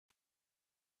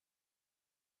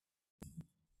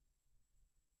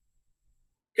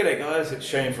G'day guys, it's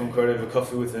Shane from Quote Over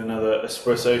Coffee with another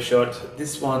espresso shot.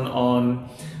 This one on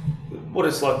what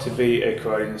it's like to be a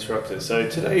karate instructor. So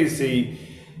today is the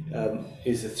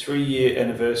 3-year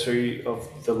anniversary of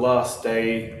the last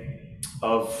day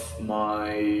of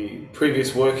my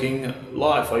previous working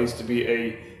life. I used to be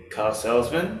a car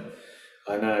salesman.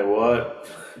 I know what,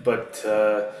 but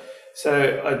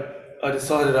so I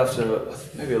decided after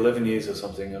maybe 11 years or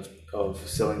something of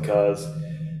selling cars,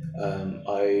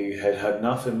 I had had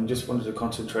enough and just wanted to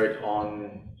concentrate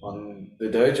on the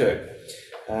dojo.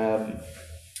 Um,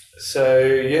 so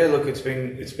yeah, look, it's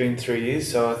been 3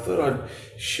 years, so I thought I'd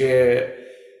share,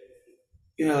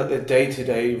 the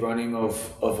day-to-day running of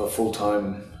a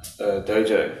full-time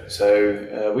dojo.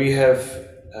 So we have,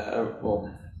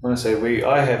 well, when I say we,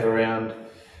 I have around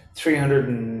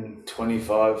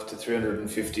 325 to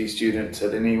 350 students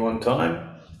at any one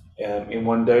time in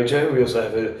one dojo. We also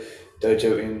have a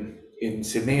dojo in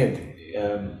Sydney,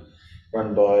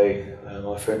 run by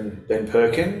my friend Ben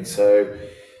Perkin. So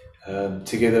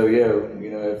together, yeah,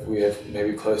 we have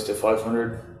maybe close to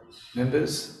 500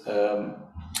 members.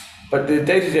 But the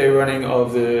day-to-day running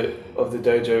of the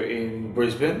dojo in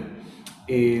Brisbane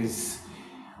is,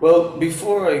 well,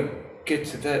 before I get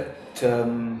to that,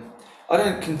 I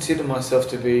don't consider myself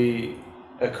to be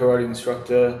a karate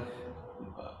instructor.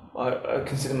 I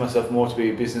consider myself more to be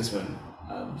a businessman.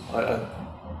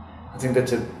 I think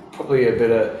that's probably a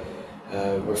better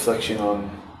reflection on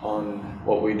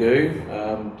what we do.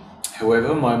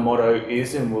 However, my motto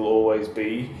is and will always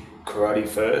be karate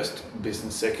first,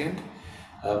 business second.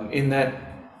 In that,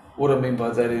 what I mean by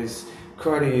that is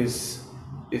karate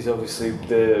is obviously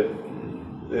the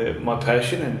my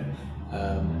passion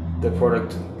and the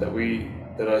product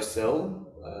that I sell.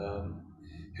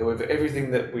 However,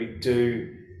 everything that we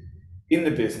do in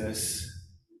the business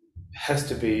has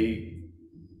to be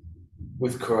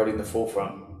with karate in the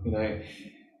forefront.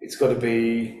 It's got to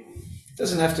be. It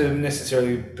doesn't have to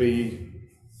necessarily be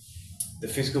the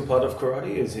physical part of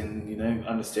karate, as in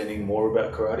understanding more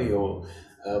about karate, or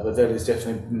but that is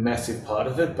definitely a massive part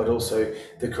of it. But also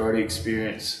the karate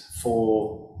experience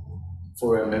for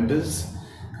our members,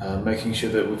 making sure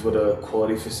that we've got a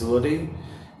quality facility,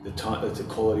 that's a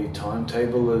quality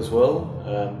timetable as well,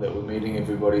 that we're meeting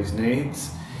everybody's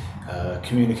needs.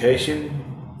 Communication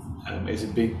is a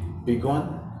big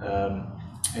one,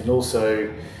 and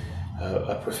also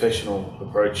a professional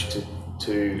approach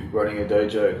to running a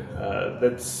dojo.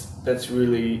 That's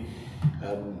really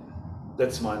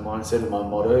that's my mindset and my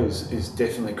motto is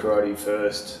definitely karate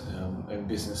first, and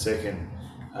business second.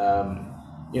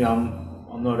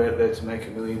 I'm not out there to make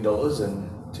 $1 million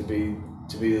and to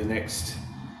be the next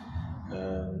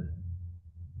um,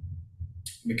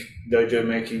 dojo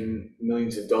making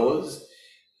millions of dollars.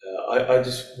 I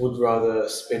just would rather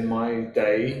spend my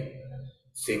day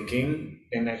thinking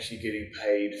and actually getting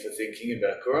paid for thinking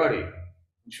about karate.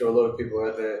 I'm sure a lot of people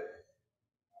out there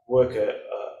work a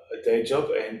day job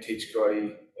and teach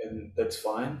karate, and that's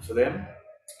fine for them.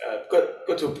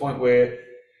 Got to a point where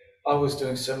I was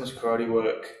doing so much karate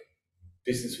work,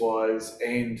 business wise,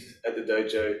 and at the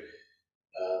dojo,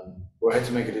 where I had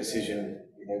to make a decision,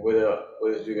 whether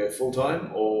to go full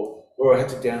time or I had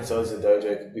to downsize the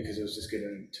dojo because it was just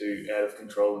getting too out of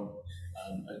control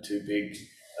and too big.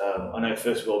 I know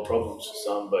first world problems for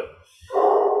some, but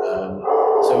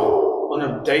so on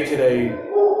a day to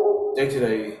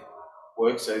day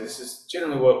work. So this is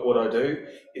generally what I do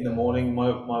in the morning.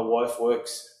 My wife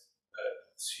works.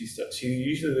 She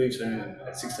usually leaves home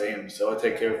at 6 a.m. So I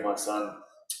take care of my son,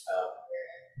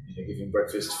 give him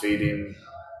breakfast, feed him,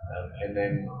 and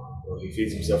then, well, he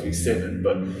feeds himself. He's 7,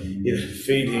 but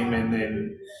feed him and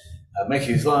then make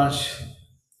his lunch,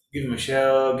 give him a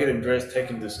shower, get him dressed, take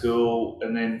him to school,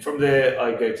 and then from there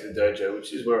I go to the dojo,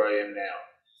 which is where I am now.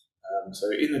 So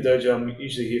in the dojo, I'm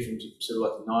usually here from sort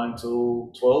of like 9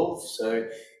 till 12. So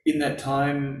in that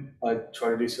time, I try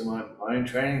to do some of my own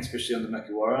training, especially on the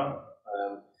Makiwara.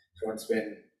 Try and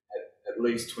spend at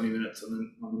least 20 minutes on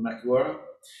the Makiwara,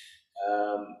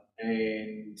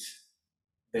 and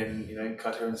then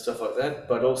cutter and stuff like that.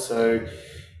 But also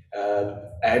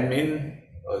admin.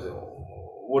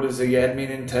 What does the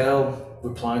admin entail?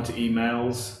 Replying to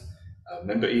emails,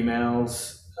 member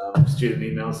emails, student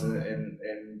emails,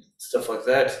 and stuff like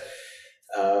that.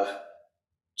 Uh,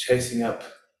 Chasing up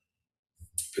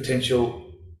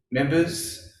potential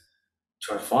members,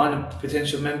 trying to find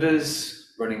potential members,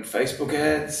 running Facebook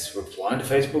ads, replying to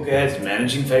Facebook ads,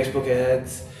 managing Facebook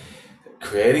ads,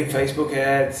 creating Facebook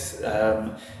ads,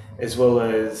 as well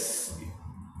as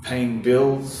paying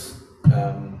bills,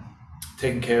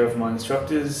 taking care of my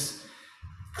instructors,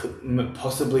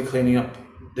 possibly cleaning up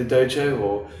the dojo,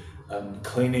 or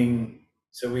cleaning.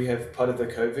 So we have part of the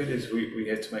COVID is we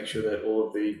have to make sure that all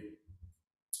of the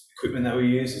equipment that we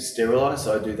use is sterilized.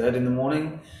 So I do that in the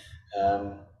morning.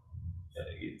 Um,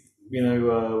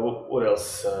 what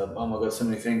else? Oh my God, so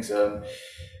many things.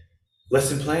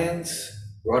 Lesson plans,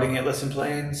 writing out lesson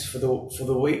plans for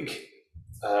the week,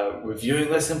 reviewing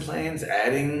lesson plans,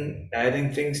 adding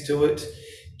things to it,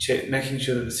 making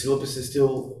sure that the syllabus is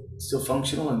still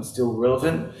functional and still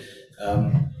relevant.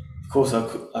 Of course,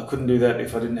 I couldn't do that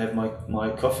if I didn't have my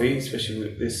coffee, especially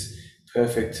with this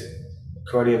perfect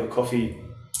Karate Ever coffee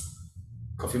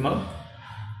mug.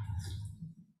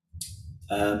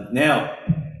 Now,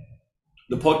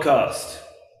 the podcast,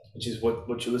 which is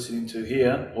what you're listening to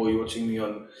here, or you're watching me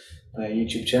on a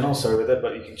YouTube channel. Sorry about that,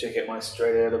 but you can check out my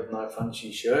Straight Out of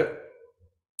Naifunchi shirt.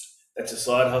 That's a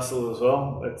side hustle as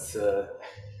well. That's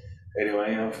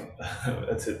anyway,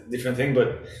 that's a different thing.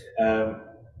 But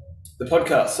the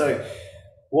podcast. So,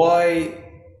 why?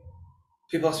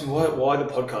 People ask me why the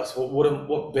podcast.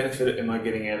 What benefit am I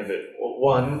getting out of it? Well,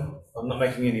 one, I'm not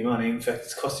making any money. In fact,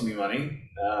 it's costing me money.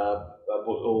 I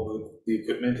bought all the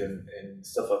equipment and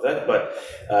stuff like that. But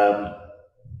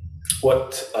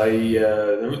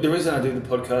the reason I do the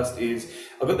podcast is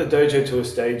I've got the dojo to a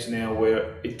stage now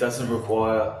where it doesn't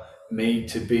require me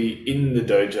to be in the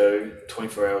dojo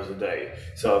 24 hours a day.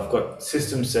 So I've got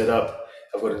systems set up.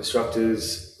 I've got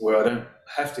instructors where I don't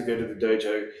have to go to the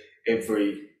dojo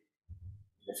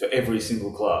for every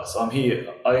single class. I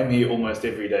am here almost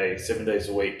every day, 7 days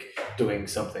a week, doing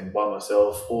something by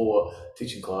myself or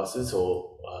teaching classes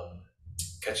or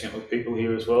catching up with people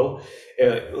here as well.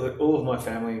 All of my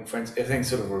family and friends, everything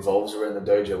sort of revolves around the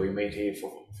dojo. We meet here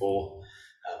for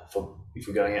if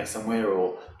we're going out somewhere,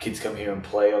 or kids come here and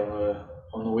play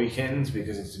on the weekends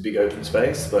because it's a big open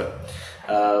space. But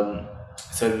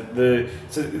so the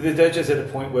dojo's at a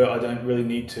point where I don't really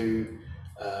need to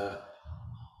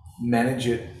manage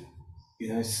it,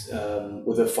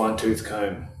 with a fine-tooth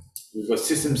comb. We've got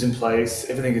systems in place.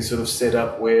 Everything is sort of set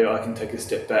up where I can take a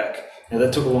step back. Now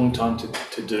that took a long time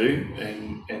to do,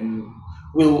 and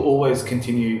will always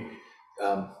continue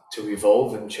to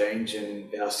evolve and change,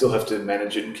 and I still have to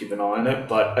manage it and keep an eye on it.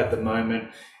 But at the moment,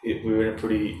 we're in a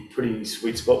pretty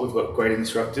sweet spot. We've got great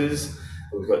instructors.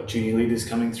 We've got junior leaders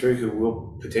coming through who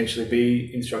will potentially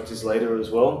be instructors later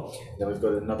as well. Then we've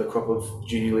got another crop of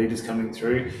junior leaders coming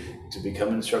through to become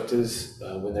instructors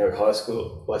when they're at high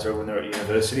school, when they're at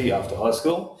university after high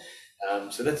school.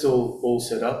 So that's all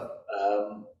set up.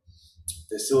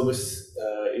 The syllabus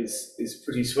is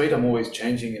pretty sweet. I'm always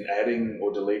changing and adding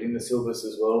or deleting the syllabus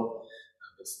as well.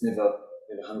 It's never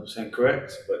 100%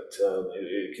 correct, but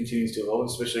it continues to evolve,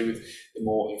 especially with the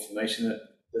more information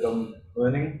that I'm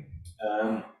learning.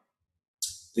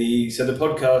 The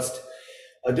podcast,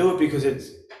 I do it because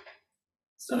it's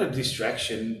not a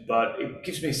distraction, but it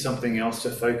gives me something else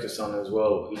to focus on as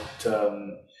well.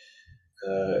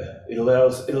 It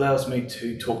allows me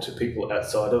to talk to people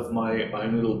outside of my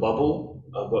own little bubble.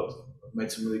 I've made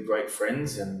some really great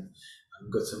friends, and I've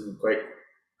got some great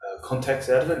contacts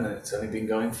out of it, and it's only been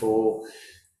going for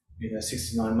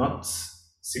 69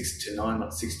 months, 6 to 9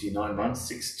 months, 69 months,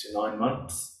 6 to 9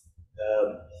 months.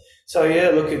 So yeah,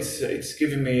 look, it's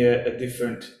given me a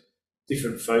different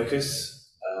focus.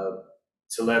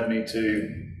 It's allowed me to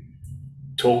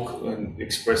talk and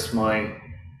express my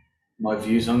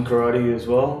views on karate as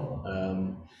well,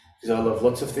 because I love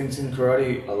lots of things in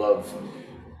karate. I love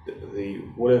the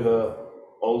whatever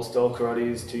old style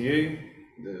karate is to you,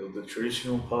 the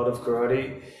traditional part of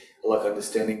karate. I like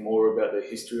understanding more about the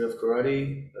history of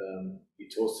karate,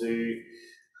 Itosu,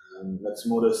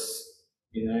 Matsumoto's,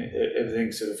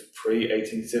 everything sort of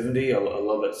pre-1870. I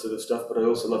love that sort of stuff, but I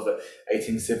also love the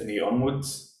 1870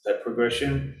 onwards, that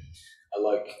progression. I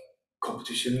like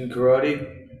competition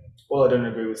karate. While I don't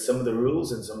agree with some of the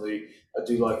rules and I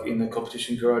do like in the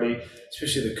competition karate,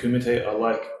 especially the kumite, I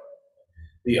like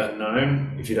the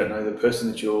unknown. If you don't know the person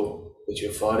that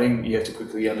you're fighting, you have to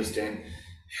quickly understand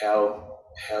how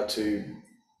to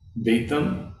beat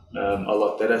them. I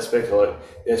like that aspect. I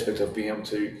like the aspect of being able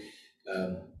to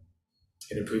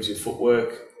it improves your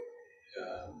footwork.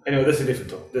 Anyway, that's a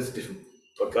different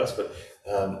podcast, but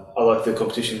I like the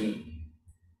competition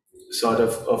side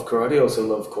of karate. I also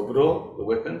love kobudo, the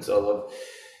weapons. I love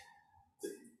the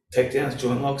takedowns,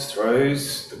 joint locks,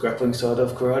 throws, the grappling side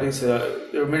of karate. So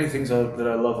there are many things that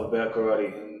I love about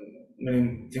karate, and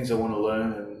many things I want to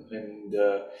learn, and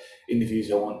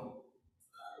interviews I want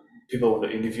people I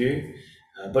want to interview.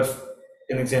 But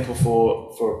an example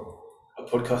for a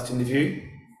podcast interview,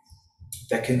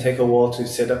 that can take a while to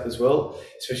set up as well,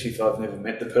 especially if I've never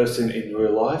met the person in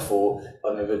real life, or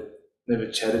I've never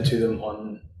never chatted to them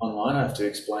online. I have to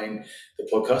explain the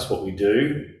podcast, what we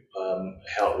do,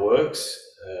 how it works,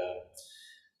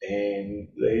 and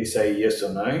they say yes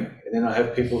or no. And then I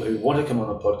have people who want to come on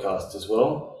the podcast as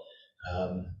well.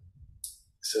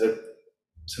 So that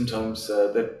sometimes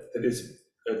that is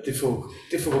a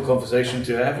difficult conversation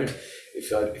to have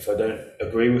if I don't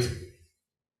agree with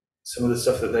some of the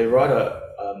stuff that they write.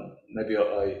 Maybe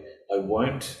I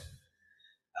won't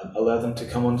allow them to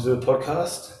come onto the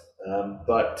podcast,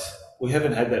 but we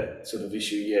haven't had that sort of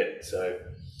issue yet. So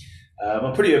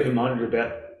I'm pretty open-minded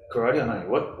about karate. I know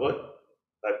what, but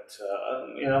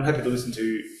I'm happy to listen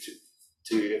to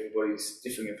everybody's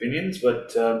differing opinions.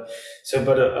 But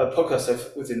but a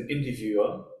podcast with an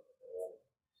interviewer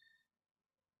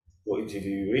or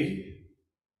interviewee,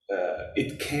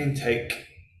 it can take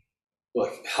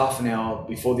like half an hour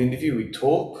before the interview. We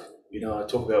talk. I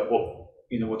talk about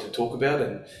what to talk about,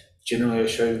 and generally I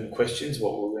show them questions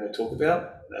what we're going to talk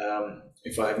about.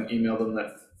 If I haven't emailed them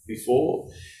that before,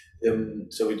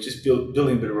 so we just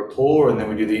building a bit of rapport, and then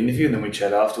we do the interview, and then we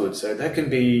chat afterwards. So that can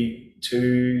be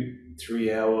 2 to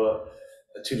 3 hour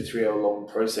long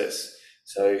process.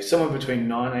 So somewhere between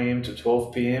 9 a.m. to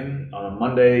 12 p.m. on a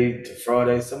Monday to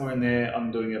Friday, somewhere in there, I'm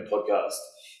doing a podcast.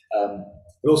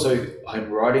 But also,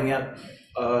 I'm writing out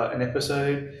an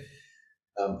episode.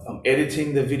 I'm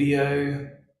editing the video.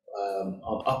 I'm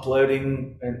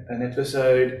uploading an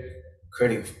episode,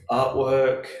 creating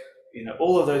artwork.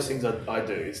 All of those things I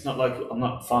do. It's not like I'm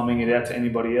not farming it out to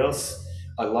anybody else.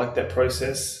 I like that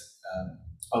process.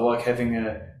 I like having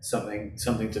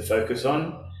something to focus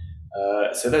on.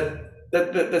 So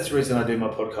that's the reason I do my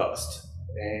podcast,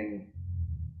 and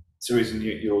it's the reason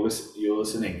you're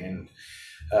listening. And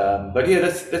but yeah,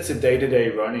 that's a day-to-day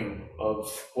running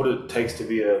of what it takes to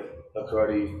be a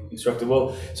karate instructor.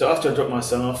 Well, so after I drop my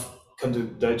son off, come to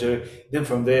the dojo, then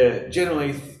from there,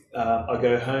 generally I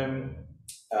go home.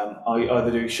 I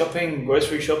either do shopping,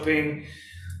 grocery shopping,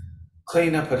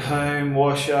 clean up at home,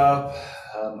 wash up,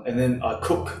 and then I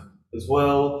cook as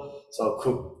well. So I'll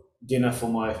cook dinner for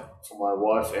my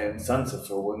wife and son, so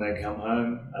for when they come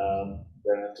home.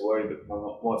 They don't have to worry, but my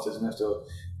wife doesn't have to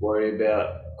worry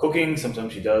about cooking.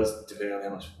 Sometimes she does, depending on how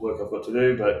much work I've got to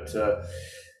do. But so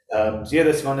yeah,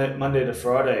 that's Monday to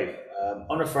Friday.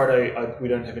 On a Friday, we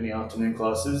don't have any afternoon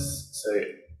classes, so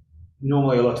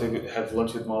normally I like to have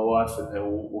lunch with my wife, and then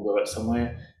we'll go out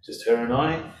somewhere, just her and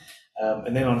I.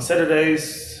 And then on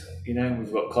Saturdays,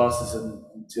 we've got classes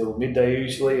until midday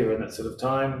usually, around that sort of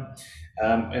time.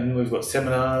 And we've got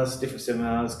different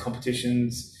seminars,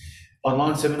 competitions,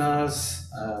 online seminars,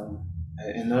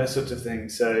 and those sorts of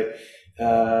things. So,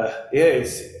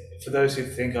 it's for those who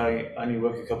think I only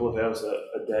work a couple of hours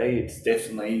a day, it's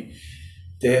definitely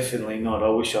not. I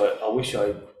wish I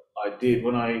did.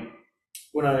 When I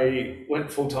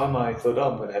went full time, I thought,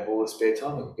 I'm going to have all the spare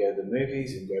time. I could go to the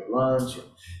movies and grab lunch, and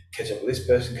catch up with this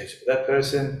person, catch up with that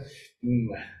person.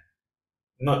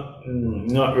 Not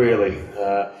really.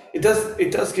 It certainly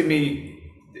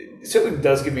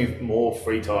does give me more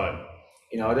free time.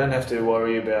 I don't have to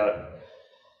worry about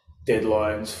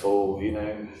deadlines for,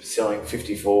 selling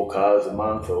 54 cars a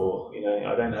month, or,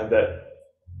 I don't have that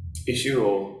issue,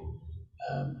 or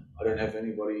I don't have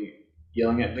anybody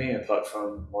yelling at me apart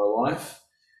from my wife.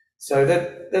 So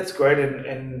that's great.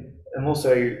 And I'm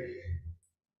also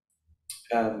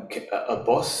a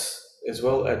boss as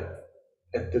well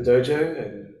at the dojo,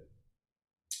 and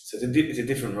so it's a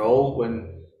different role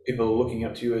when people are looking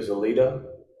up to you as a leader.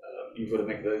 You've got to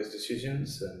make those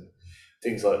decisions, and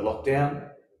things like lockdown.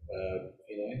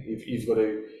 You've got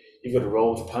to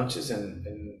roll with the punches, and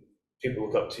people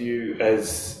look up to you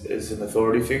as an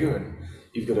authority figure, and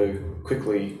you've got to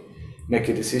quickly make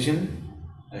a decision,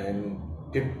 and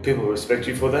people respect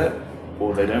you for that,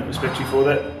 or they don't respect you for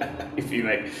that if you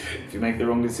make the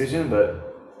wrong decision.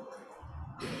 But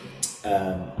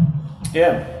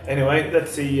anyway,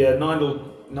 that's the 9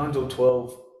 till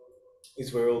 12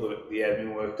 is where all the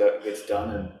admin work that gets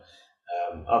done, and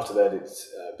after that it's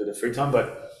a bit of free time.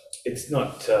 But it's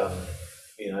not,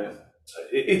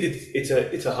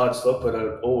 it's a hard slog, but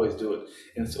I always do it,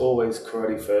 and it's always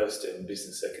karate first and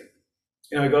business second.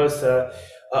 Guys,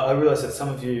 I realise that some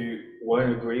of you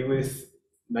won't agree with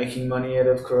making money out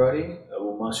of karate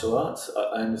or martial arts.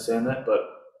 I understand that, but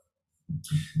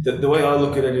the way I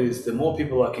look at it is, the more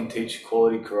people I can teach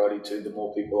quality karate to, the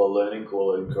more people are learning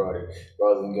quality karate,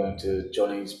 rather than going to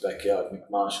Johnny's backyard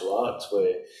martial arts,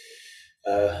 where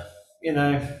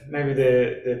maybe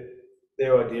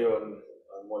their idea on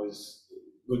what is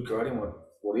good karate and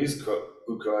what is good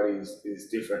karate is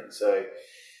different. So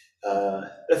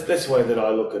that's the way that I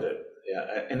look at it.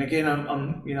 Yeah, and again,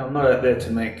 I'm not out there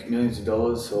to make millions of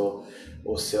dollars or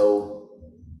sell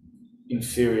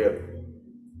inferior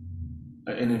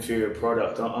an inferior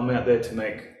product. I'm out there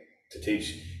to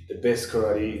teach the best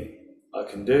karate I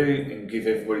can do and give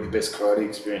everybody the best karate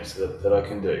experience that I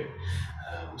can do.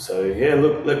 So yeah,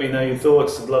 look, let me know your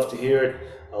thoughts. I'd love to hear it.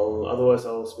 Otherwise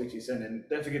I'll speak to you soon. And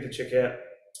don't forget to check out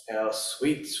our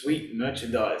sweet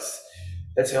merchandise.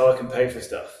 That's how I can pay for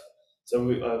stuff.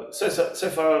 So so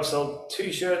far I've sold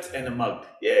 2 shirts and a mug.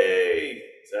 Yay!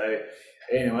 So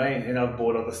anyway, and I've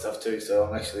bought other stuff too. So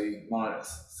I'm actually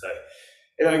minus. So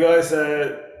anyway, guys,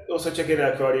 also check out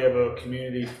our Karate Over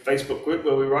community Facebook group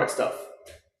where we write stuff.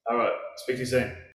 All right, speak to you soon.